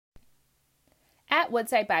At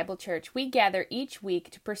Woodside Bible Church, we gather each week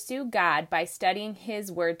to pursue God by studying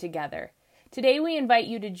His Word together. Today we invite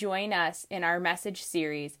you to join us in our message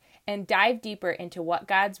series and dive deeper into what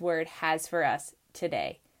God's Word has for us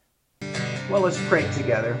today. Well, let's pray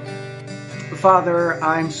together. Father,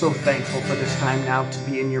 I'm so thankful for this time now to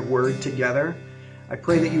be in your Word together. I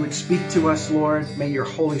pray that you would speak to us, Lord. May your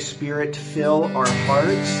Holy Spirit fill our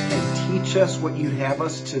hearts and teach us what you'd have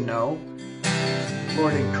us to know.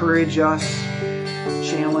 Lord, encourage us,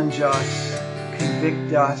 challenge us,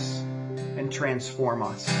 convict us, and transform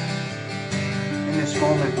us. In this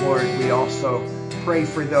moment, Lord, we also pray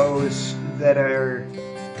for those that are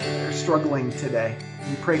struggling today.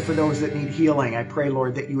 We pray for those that need healing. I pray,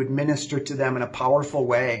 Lord, that you would minister to them in a powerful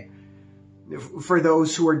way. For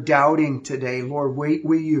those who are doubting today, Lord,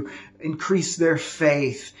 will you increase their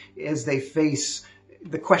faith as they face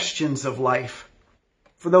the questions of life?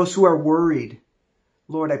 For those who are worried,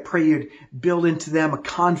 Lord, I pray you'd build into them a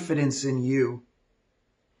confidence in you.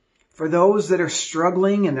 For those that are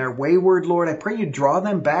struggling and they're wayward, Lord, I pray you'd draw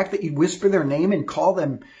them back, that you'd whisper their name and call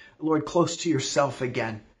them, Lord, close to yourself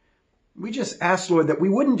again. We just ask, Lord, that we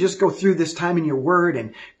wouldn't just go through this time in your word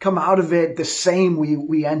and come out of it the same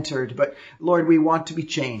we entered. But, Lord, we want to be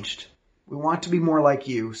changed. We want to be more like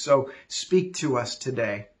you. So speak to us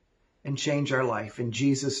today and change our life. In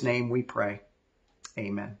Jesus' name we pray.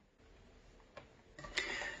 Amen.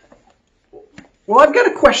 Well, I've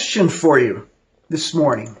got a question for you this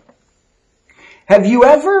morning. Have you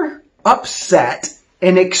ever upset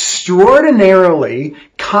an extraordinarily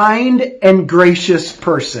kind and gracious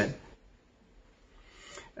person?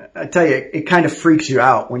 I tell you, it kind of freaks you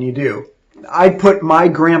out when you do. I'd put my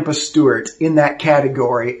Grandpa Stuart in that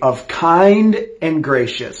category of kind and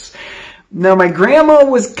gracious. Now, my grandma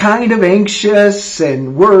was kind of anxious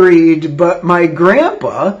and worried, but my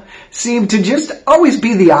grandpa seemed to just always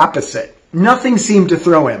be the opposite. Nothing seemed to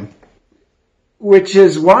throw him, which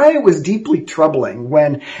is why it was deeply troubling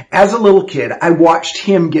when, as a little kid, I watched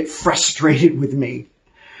him get frustrated with me.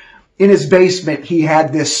 In his basement, he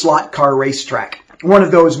had this slot car racetrack, one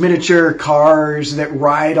of those miniature cars that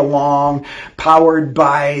ride along, powered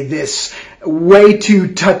by this way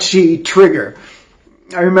too touchy trigger.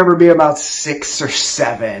 I remember being about 6 or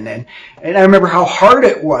 7, and I remember how hard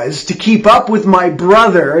it was to keep up with my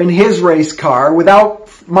brother in his race car without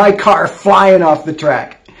my car flying off the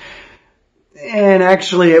track. And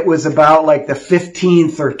actually it was about like the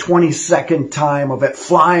 15th or 22nd time of it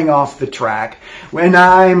flying off the track, when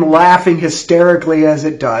I'm laughing hysterically as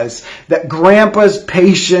it does, that Grandpa's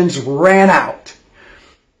patience ran out.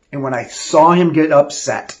 And when I saw him get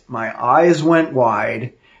upset, my eyes went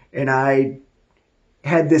wide, and I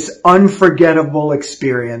had this unforgettable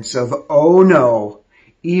experience of, oh no,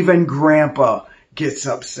 even Grandpa gets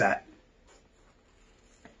upset.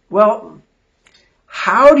 Well,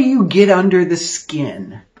 how do you get under the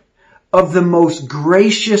skin of the most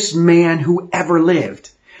gracious man who ever lived?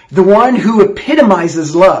 The one who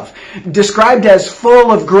epitomizes love, described as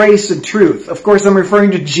full of grace and truth. Of course, I'm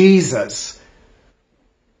referring to Jesus.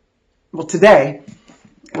 Well, today,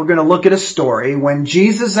 we're going to look at a story when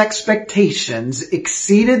Jesus' expectations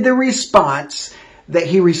exceeded the response that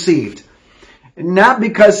he received. Not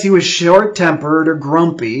because he was short-tempered or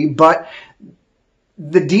grumpy, but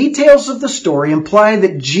the details of the story imply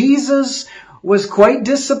that Jesus was quite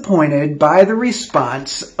disappointed by the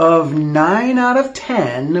response of 9 out of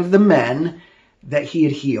 10 of the men that he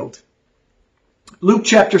had healed. Luke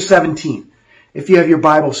chapter 17. If you have your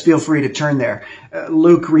Bibles, feel free to turn there.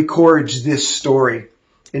 Luke records this story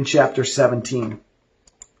in chapter 17.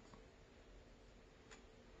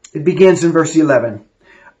 It begins in verse 11.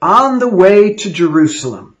 On the way to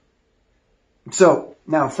Jerusalem. So,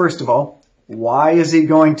 now, first of all, why is he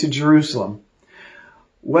going to Jerusalem?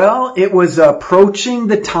 Well, it was approaching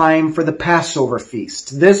the time for the Passover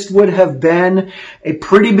feast. This would have been a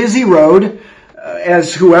pretty busy road,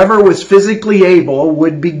 as whoever was physically able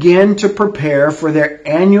would begin to prepare for their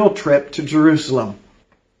annual trip to Jerusalem.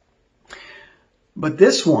 But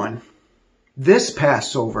this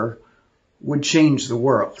Passover, would change the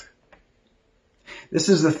world. This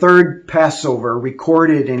is the third Passover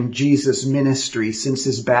recorded in Jesus' ministry since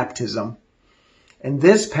his baptism. And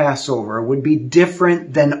this Passover would be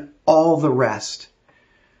different than all the rest.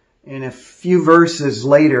 In a few verses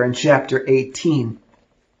later in chapter 18,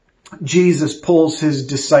 Jesus pulls his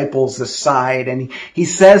disciples aside and he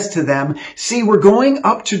says to them, see, we're going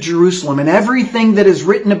up to Jerusalem, and everything that is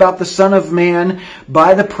written about the Son of Man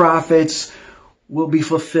by the prophets will be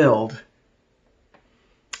fulfilled.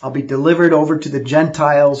 I'll be delivered over to the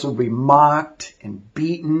Gentiles, will be mocked and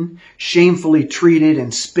beaten, shamefully treated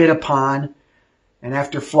and spit upon. And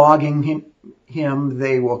after flogging him,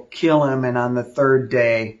 they will kill him, and on the third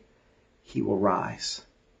day, he will rise.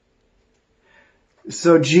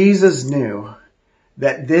 So Jesus knew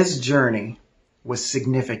that this journey was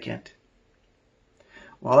significant.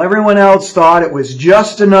 While everyone else thought it was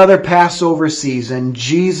just another Passover season,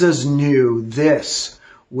 Jesus knew this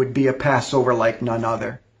would be a Passover like none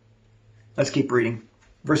other. Let's keep reading.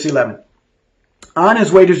 Verse 11. On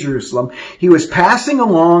his way to Jerusalem, he was passing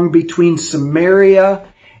along between Samaria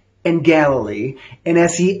and Galilee, and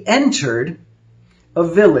as he entered a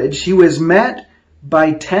village, he was met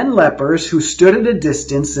by 10 lepers who stood at a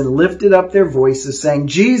distance and lifted up their voices, saying,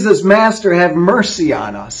 "Jesus, Master, have mercy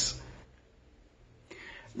on us."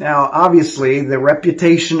 Now, obviously, the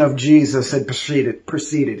reputation of Jesus had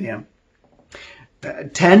preceded him.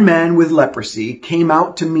 10 men with leprosy came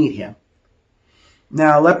out to meet him.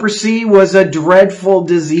 Now, leprosy was a dreadful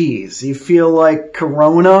disease. You feel like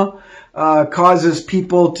corona causes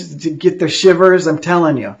people to get their shivers? I'm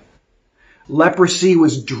telling you. Leprosy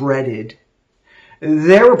was dreaded.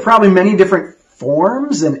 There were probably many different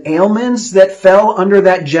forms and ailments that fell under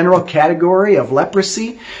that general category of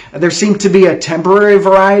leprosy. There seemed to be a temporary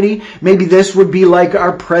variety. Maybe this would be like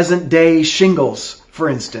our present day shingles, for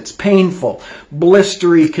instance. Painful,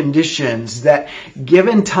 blistery conditions that,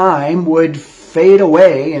 given time, would fade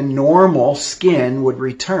away and normal skin would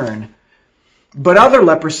return. But other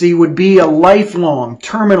leprosy would be a lifelong,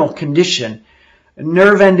 terminal condition.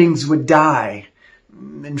 Nerve endings would die.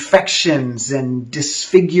 Infections and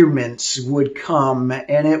disfigurements would come,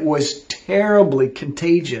 and it was terribly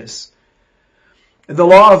contagious. The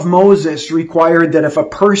law of Moses required that if a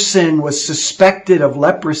person was suspected of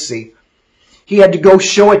leprosy, he had to go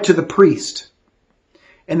show it to the priest.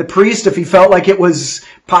 And the priest, if he felt like it was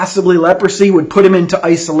possibly leprosy, would put him into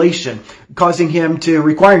isolation,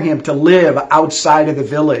 requiring him to live outside of the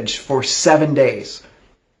village for 7 days.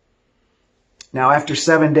 Now, after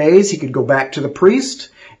 7 days, he could go back to the priest,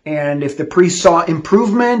 and if the priest saw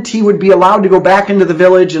improvement, he would be allowed to go back into the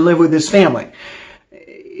village and live with his family.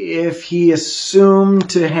 If he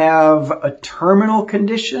assumed to have a terminal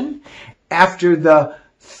condition after the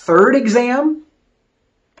third exam,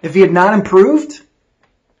 if he had not improved,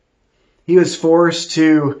 he was forced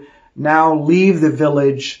to now leave the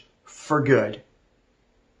village for good.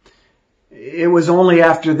 It was only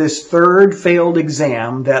after this third failed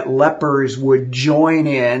exam that lepers would join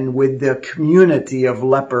in with the community of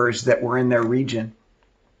lepers that were in their region.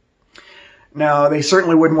 Now, they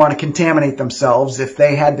certainly wouldn't want to contaminate themselves if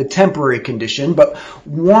they had the temporary condition, but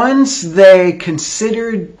once they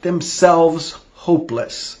considered themselves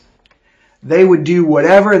hopeless, they would do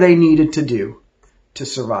whatever they needed to do to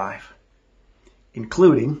survive,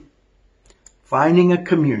 including finding a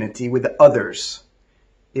community with others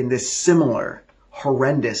in this similar,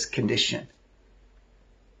 horrendous condition.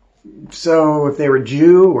 So if they were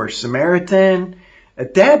Jew or Samaritan,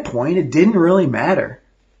 at that point it didn't really matter.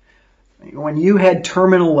 When you had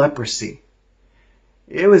terminal leprosy,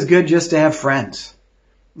 it was good just to have friends.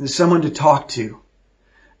 There's someone to talk to,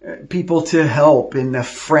 people to help in the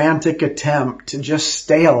frantic attempt to just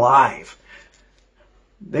stay alive.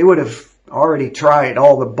 They would have already tried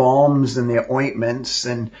all the balms and the ointments,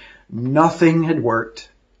 and nothing had worked.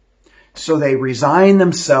 So they resigned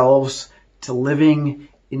themselves to living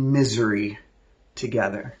in misery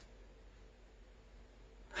together.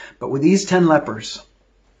 But with these 10 lepers,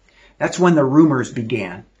 that's when the rumors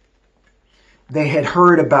began. They had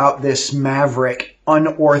heard about this maverick,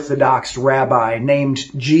 unorthodox rabbi named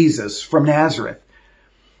Jesus from Nazareth.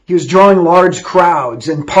 He was drawing large crowds,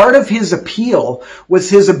 and part of his appeal was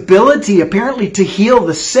his ability apparently to heal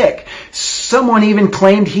the sick. Someone even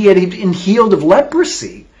claimed he had been healed of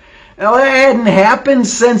leprosy. Now, that hadn't happened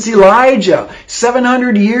since Elijah,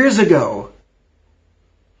 700 years ago.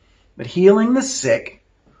 But healing the sick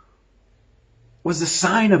was a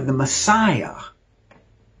sign of the Messiah.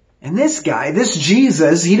 And this guy, this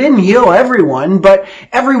Jesus, he didn't heal everyone, but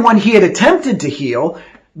everyone he had attempted to heal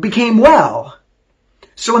became well.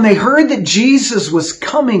 So when they heard that Jesus was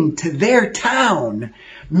coming to their town,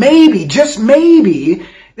 maybe, just maybe,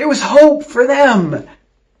 there was hope for them.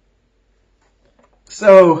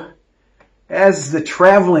 So, as the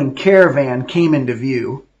traveling caravan came into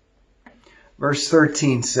view, verse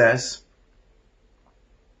 13 says,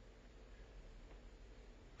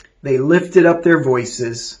 they lifted up their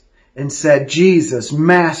voices and said, "Jesus,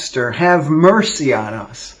 Master, have mercy on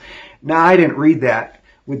us." Now, I didn't read that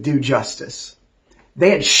with due justice.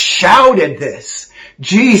 They had shouted this.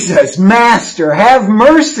 Jesus, Master, have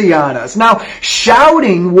mercy on us. Now,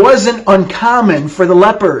 shouting wasn't uncommon for the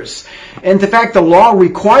lepers. And in fact, the law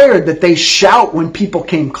required that they shout when people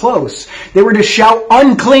came close. They were to shout,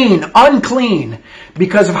 unclean, unclean,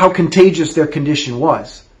 because of how contagious their condition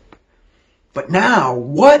was. But now,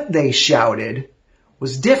 what they shouted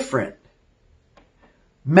was different.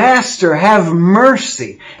 Master, have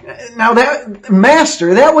mercy. Now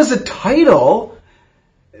that was a title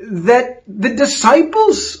that the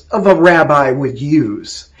disciples of a rabbi would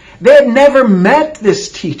use. They had never met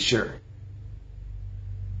this teacher.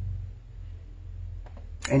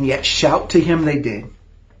 And yet shout to him they did.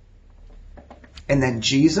 And then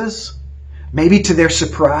Jesus, maybe to their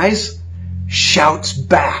surprise, shouts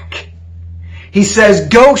back. He says,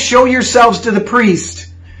 go show yourselves to the priest.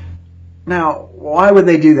 Now, why would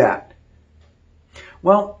they do that?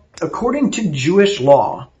 Well, according to Jewish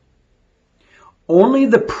law, only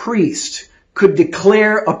the priest could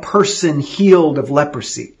declare a person healed of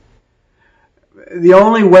leprosy. The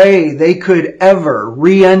only way they could ever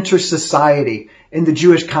re-enter society in the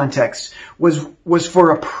Jewish context was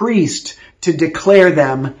for a priest to declare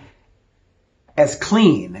them as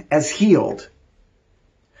clean, as healed.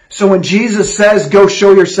 So when Jesus says, go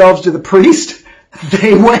show yourselves to the priest,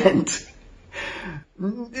 they went.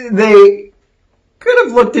 They could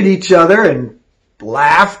have looked at each other and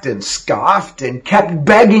laughed and scoffed and kept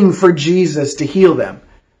begging for Jesus to heal them.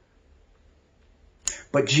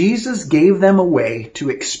 But Jesus gave them a way to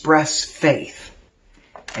express faith.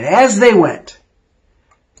 And as they went,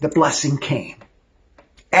 the blessing came.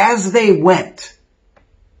 As they went,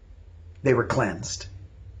 they were cleansed.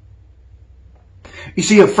 You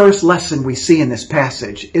see, a first lesson we see in this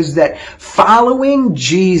passage is that following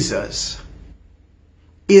Jesus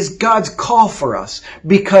is God's call for us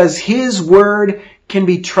because His word can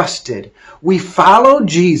be trusted. We follow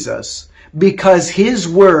Jesus because His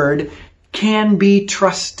word can be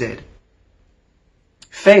trusted.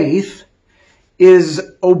 Faith is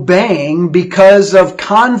obeying because of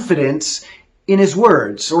confidence in His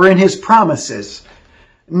words or in His promises.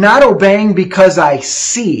 Not obeying because I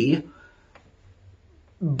see,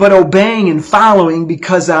 but obeying and following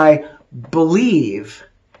because I believe.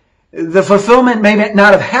 The fulfillment may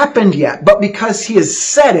not have happened yet, but because He has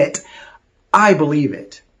said it, I believe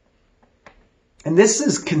it. And this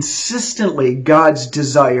is consistently God's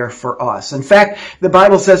desire for us. In fact, the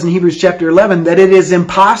Bible says in Hebrews chapter 11 that it is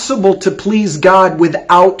impossible to please God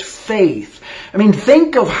without faith. I mean,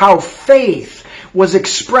 think of how faith was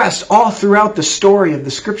expressed all throughout the story of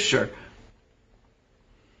the Scripture.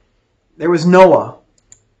 There was Noah.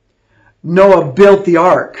 Noah built the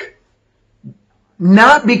ark.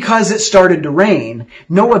 Not because it started to rain.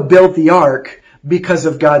 Noah built the ark because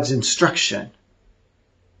of God's instruction.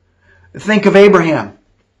 Think of Abraham.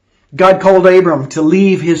 God called Abram to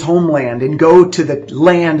leave his homeland and go to the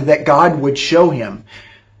land that God would show him.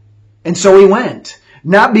 And so he went.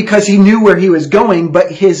 Not because he knew where he was going,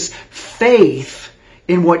 but his faith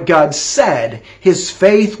in what God said. His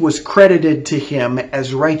faith was credited to him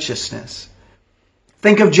as righteousness.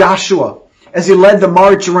 Think of Joshua as he led the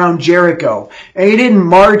march around Jericho. And he didn't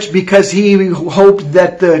march because he hoped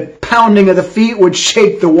that the pounding of the feet would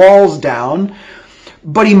shake the walls down.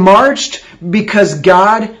 But he marched because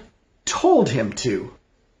God told him to.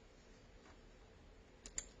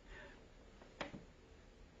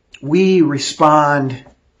 We respond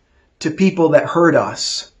to people that hurt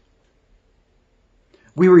us.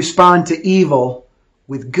 We respond to evil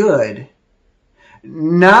with good.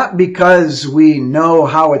 Not because we know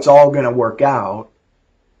how it's all going to work out,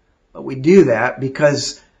 but we do that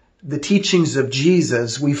because the teachings of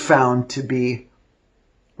Jesus we found to be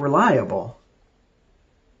reliable.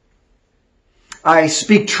 I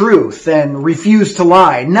speak truth and refuse to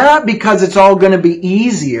lie, not because it's all going to be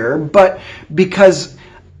easier, but because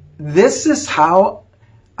this is how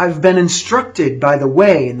I've been instructed by the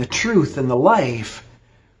way and the truth and the life.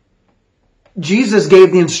 Jesus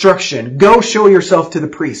gave the instruction, go show yourself to the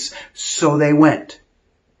priest. So they went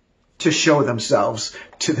to show themselves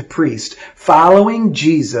to the priest, following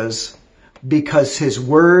Jesus because His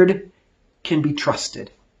word can be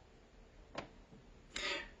trusted.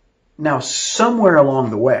 Now, somewhere along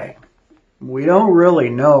the way, we don't really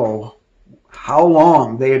know how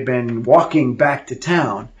long they had been walking back to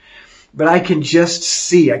town, but I can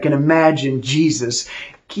imagine Jesus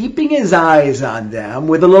keeping his eyes on them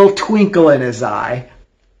with a little twinkle in his eye.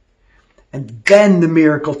 And then the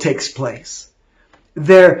miracle takes place.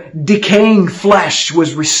 Their decaying flesh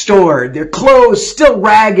was restored. Their clothes still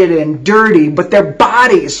ragged and dirty, but their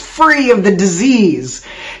bodies free of the disease.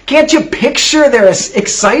 Can't you picture their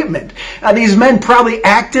excitement? These men probably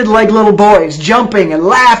acted like little boys, jumping and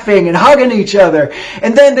laughing and hugging each other.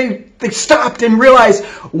 And then they stopped and realized,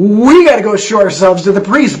 we got to go show ourselves to the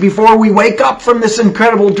priest before we wake up from this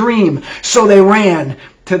incredible dream. So they ran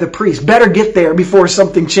to the priest. Better get there before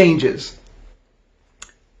something changes.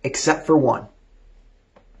 Except for one.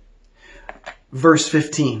 Verse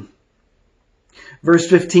 15. Verse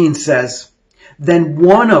 15 says, then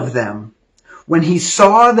one of them, when he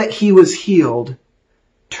saw that he was healed,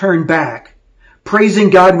 turned back,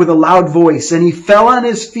 praising God with a loud voice, and he fell on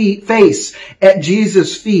his face at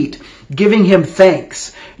Jesus' feet, giving him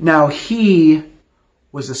thanks. Now he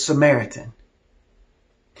was a Samaritan.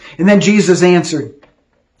 And then Jesus answered,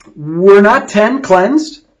 were not 10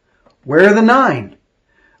 cleansed? Where are the 9?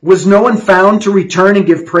 Was no one found to return and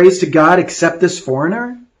give praise to God except this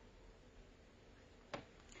foreigner?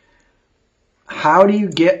 How do you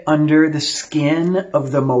get under the skin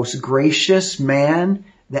of the most gracious man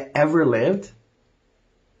that ever lived?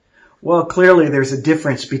 Well, clearly there's a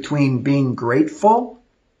difference between being grateful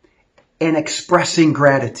and expressing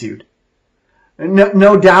gratitude.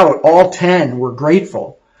 No doubt all 10 were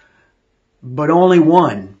grateful, but only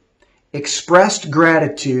one expressed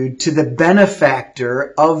gratitude to the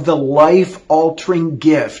benefactor of the life-altering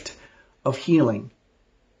gift of healing.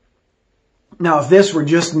 Now, if this were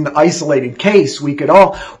just an isolated case, we could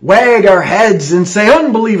all wag our heads and say,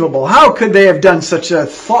 unbelievable, how could they have done such a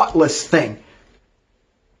thoughtless thing?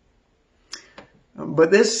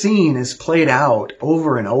 But this scene is played out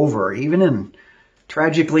over and over, even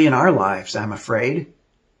tragically in our lives, I'm afraid.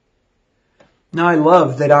 Now, I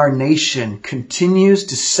love that our nation continues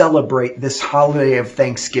to celebrate this holiday of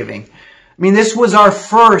Thanksgiving. I mean, this was our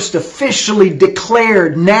first officially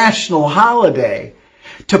declared national holiday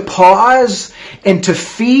to pause and to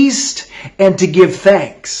feast and to give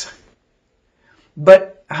thanks.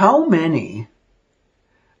 But how many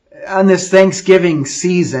on this Thanksgiving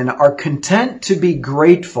season are content to be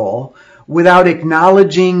grateful without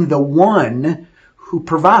acknowledging the one who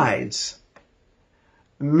provides?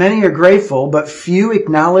 Many are grateful, but few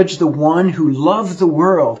acknowledge the one who loved the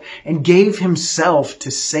world and gave himself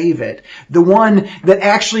to save it. The one that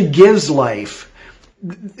actually gives life.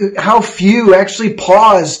 How few actually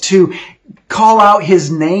pause to call out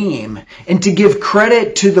his name and to give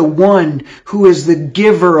credit to the one who is the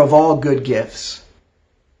giver of all good gifts.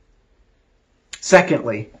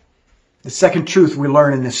 Secondly, the second truth we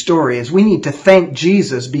learn in this story is we need to thank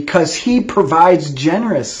Jesus because he provides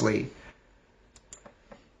generously.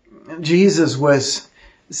 Jesus was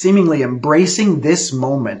seemingly embracing this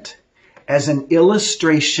moment as an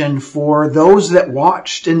illustration for those that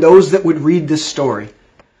watched and those that would read this story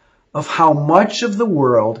of how much of the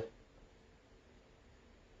world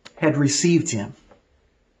had received him.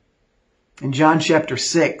 In John chapter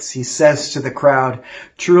 6, he says to the crowd,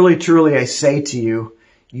 truly, truly, I say to you,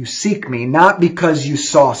 you seek me not because you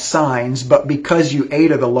saw signs, but because you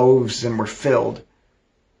ate of the loaves and were filled.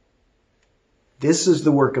 This is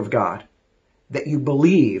the work of God, that you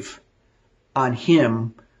believe on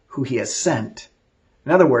him who he has sent.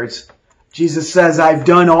 In other words, Jesus says, I've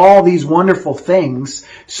done all these wonderful things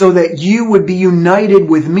so that you would be united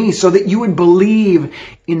with me, so that you would believe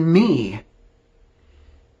in me.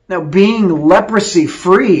 Now, being leprosy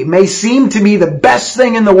free may seem to be the best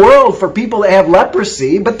thing in the world for people that have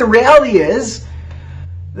leprosy, but the reality is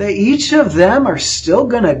that each of them are still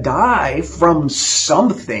going to die from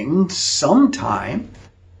something sometime.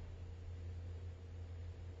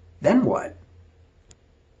 Then what?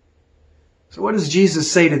 So what does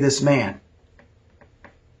Jesus say to this man?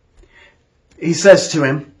 He says to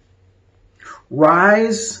him,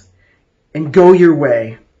 rise and go your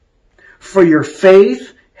way, for your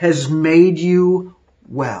faith has made you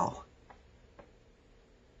well.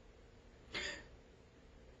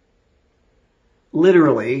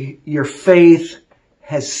 Literally, your faith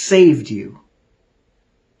has saved you.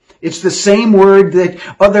 It's the same word that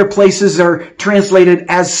other places are translated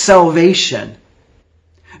as salvation.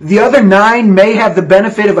 The other 9 may have the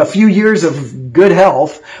benefit of a few years of good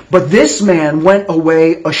health, but this man went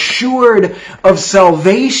away assured of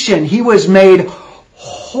salvation. He was made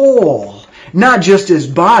whole, not just his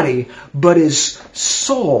body, but his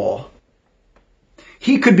soul.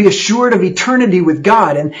 He could be assured of eternity with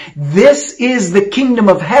God. And this is the kingdom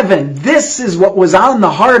of heaven. This is what was on the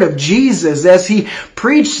heart of Jesus as he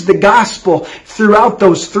preached the gospel throughout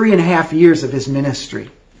those 3.5 years of his ministry.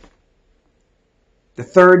 The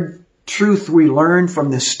third truth we learn from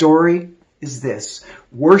this story is this.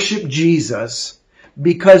 Worship Jesus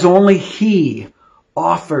because only he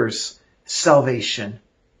offers salvation.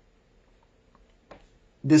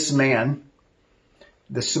 This man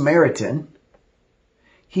the Samaritan,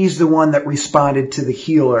 he's the one that responded to the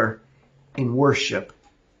healer in worship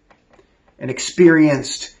and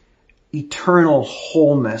experienced eternal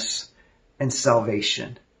wholeness and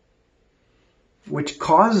salvation, which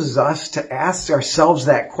causes us to ask ourselves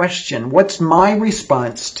that question: what's my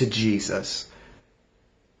response to Jesus?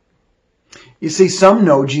 You see, some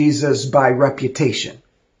know Jesus by reputation.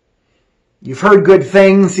 You've heard good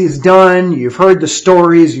things he's done, you've heard the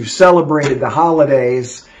stories, you've celebrated the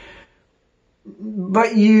holidays,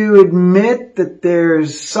 but you admit that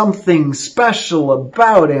there's something special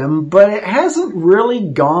about him, but it hasn't really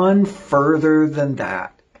gone further than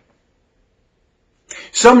that.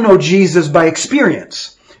 Some know Jesus by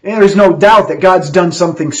experience. And there's no doubt that God's done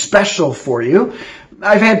something special for you.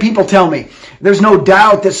 I've had people tell me, there's no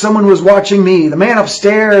doubt that someone was watching me. The man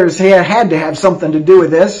upstairs had to have something to do with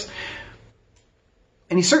this.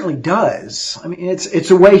 And he certainly does. I mean,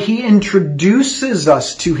 it's a way he introduces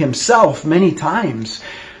us to himself many times.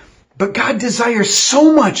 But God desires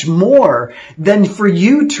so much more than for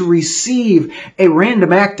you to receive a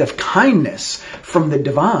random act of kindness from the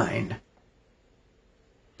divine.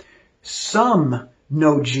 Some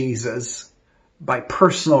know Jesus by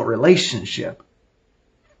personal relationship.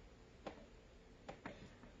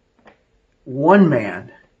 One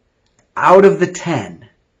man out of the 10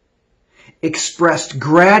 expressed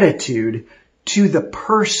gratitude to the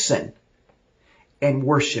person and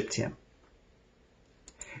worshiped him.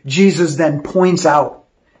 Jesus then points out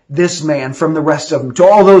this man from the rest of them to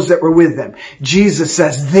all those that were with them. Jesus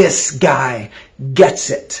says, this guy gets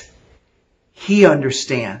it. He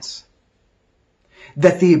understands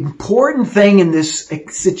that the important thing in this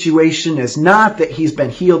situation is not that he's been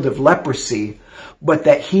healed of leprosy, but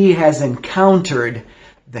that he has encountered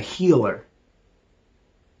the healer.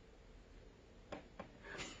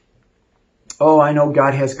 Oh, I know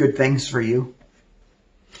God has good things for you.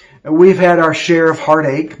 We've had our share of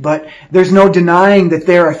heartache, but there's no denying that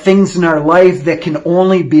there are things in our life that can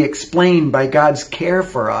only be explained by God's care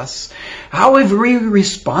for us. How have we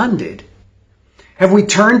responded? Have we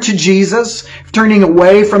turned to Jesus, turning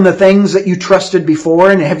away from the things that you trusted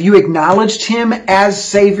before, and have you acknowledged him as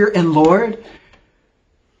Savior and Lord?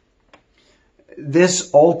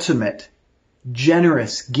 This ultimate,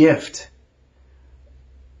 generous gift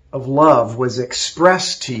of love was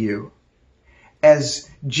expressed to you as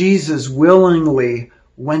Jesus willingly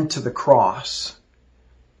went to the cross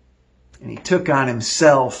and he took on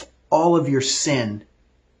himself all of your sin.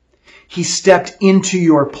 He stepped into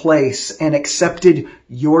your place and accepted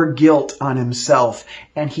your guilt on himself,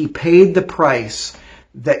 and he paid the price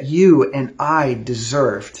that you and I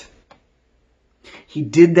deserved. He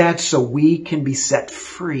did that so we can be set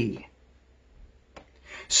free,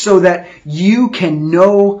 so that you can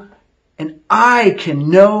know and I can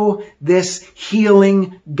know this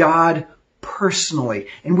healing God personally,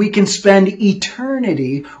 and we can spend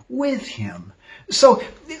eternity with him. So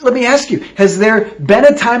let me ask you, has there been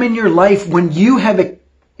a time in your life when you have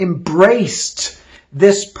embraced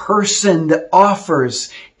this person that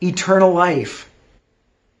offers eternal life?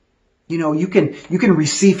 You know, you can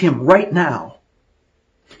receive him right now.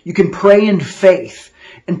 You can pray in faith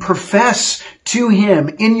and profess to him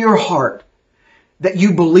in your heart that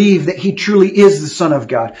you believe that he truly is the Son of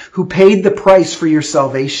God who paid the price for your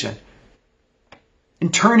salvation.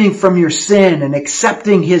 And turning from your sin and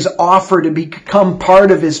accepting his offer to become part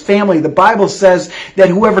of his family. The Bible says that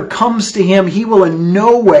whoever comes to him, he will in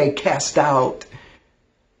no way cast out.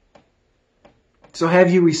 So have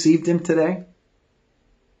you received him today?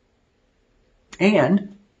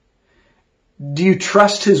 And do you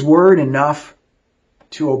trust his word enough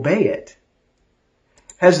to obey it?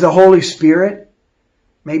 Has the Holy Spirit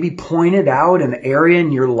maybe pointed out an area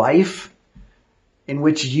in your life in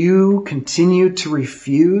which you continue to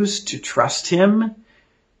refuse to trust him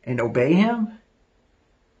and obey him?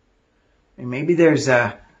 And maybe there's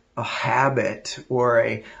a habit or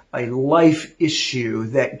a life issue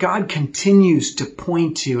that God continues to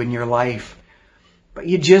point to in your life, but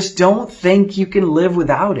you just don't think you can live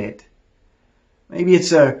without it. Maybe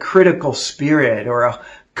it's a critical spirit or a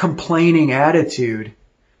complaining attitude.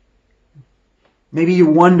 Maybe you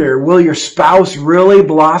wonder, will your spouse really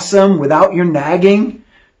blossom without your nagging?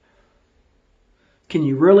 Can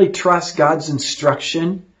you really trust God's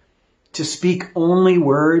instruction to speak only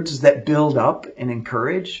words that build up and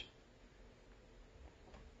encourage?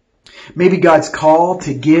 Maybe God's call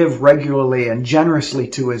to give regularly and generously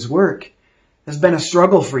to his work has been a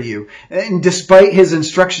struggle for you. And despite his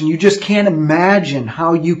instruction, you just can't imagine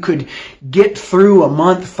how you could get through a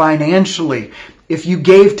month financially if you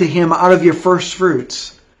gave to him out of your first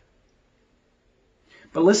fruits.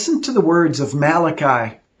 But listen to the words of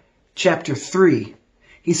Malachi chapter 3.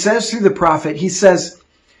 He says through the prophet, he says,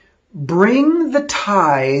 bring the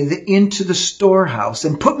tithe into the storehouse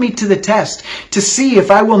and put me to the test to see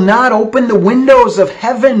if I will not open the windows of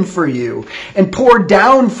heaven for you and pour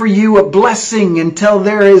down for you a blessing until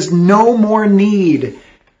there is no more need.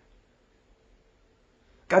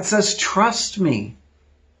 God says, trust me.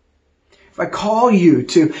 If I call you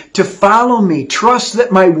to follow me, trust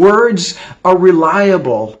that my words are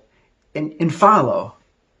reliable and follow.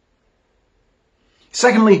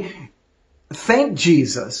 Secondly, thank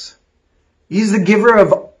Jesus. He's the giver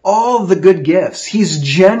of all the good gifts. He's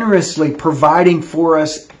generously providing for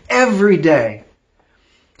us every day.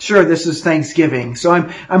 Sure, this is Thanksgiving, so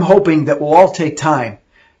I'm hoping that we'll all take time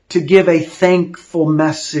to give a thankful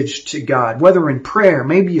message to God, whether in prayer,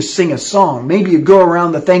 maybe you sing a song, maybe you go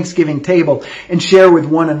around the Thanksgiving table and share with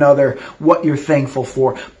one another what you're thankful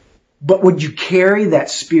for. But would you carry that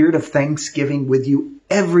spirit of thanksgiving with you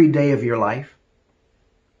every day of your life?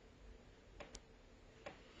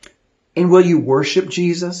 And will you worship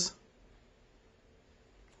Jesus?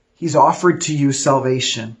 He's offered to you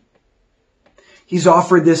salvation. He's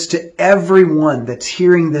offered this to everyone that's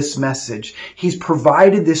hearing this message. He's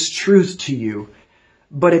provided this truth to you,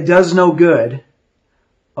 but it does no good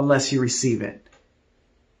unless you receive it.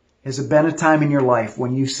 Has there been a time in your life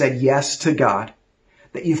when you said yes to God,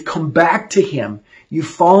 that you've come back to Him, you've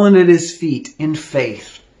fallen at His feet in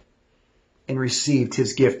faith and received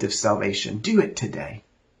His gift of salvation? Do it today.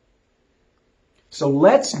 So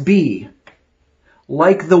let's be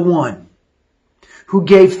like the one who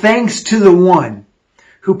gave thanks to the one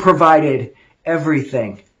who provided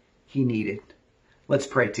everything he needed. Let's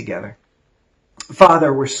pray together.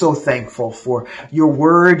 Father, we're so thankful for your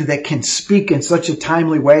word that can speak in such a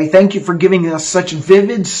timely way. Thank you for giving us such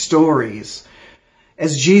vivid stories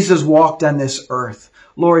as Jesus walked on this earth.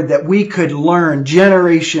 Lord, that we could learn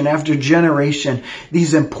generation after generation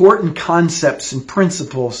these important concepts and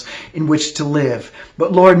principles in which to live.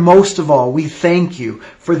 But Lord, most of all, we thank you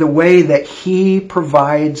for the way that He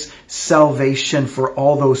provides salvation for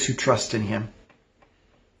all those who trust in Him.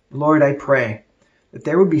 Lord, I pray that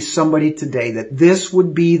there would be somebody today that this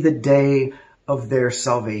would be the day of their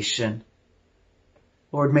salvation.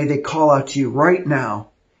 Lord, may they call out to you right now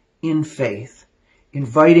in faith,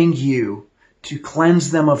 inviting you to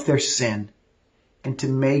cleanse them of their sin and to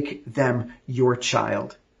make them your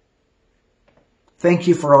child. Thank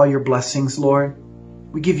you for all your blessings, Lord.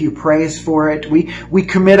 We give you praise for it. We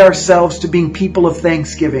commit ourselves to being people of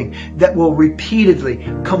thanksgiving that will repeatedly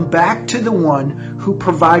come back to the one who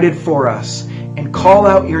provided for us and call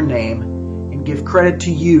out your name and give credit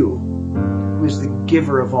to you, who is the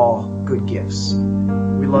giver of all good gifts.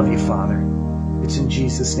 We love you, Father. It's in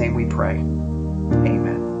Jesus' name we pray.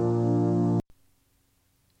 Amen.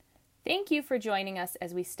 Thank you for joining us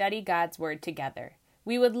as we study God's Word together.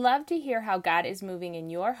 We would love to hear how God is moving in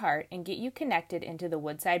your heart and get you connected into the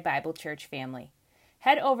Woodside Bible Church family.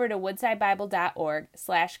 Head over to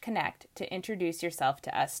woodsidebible.org/connect to introduce yourself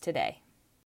to us today.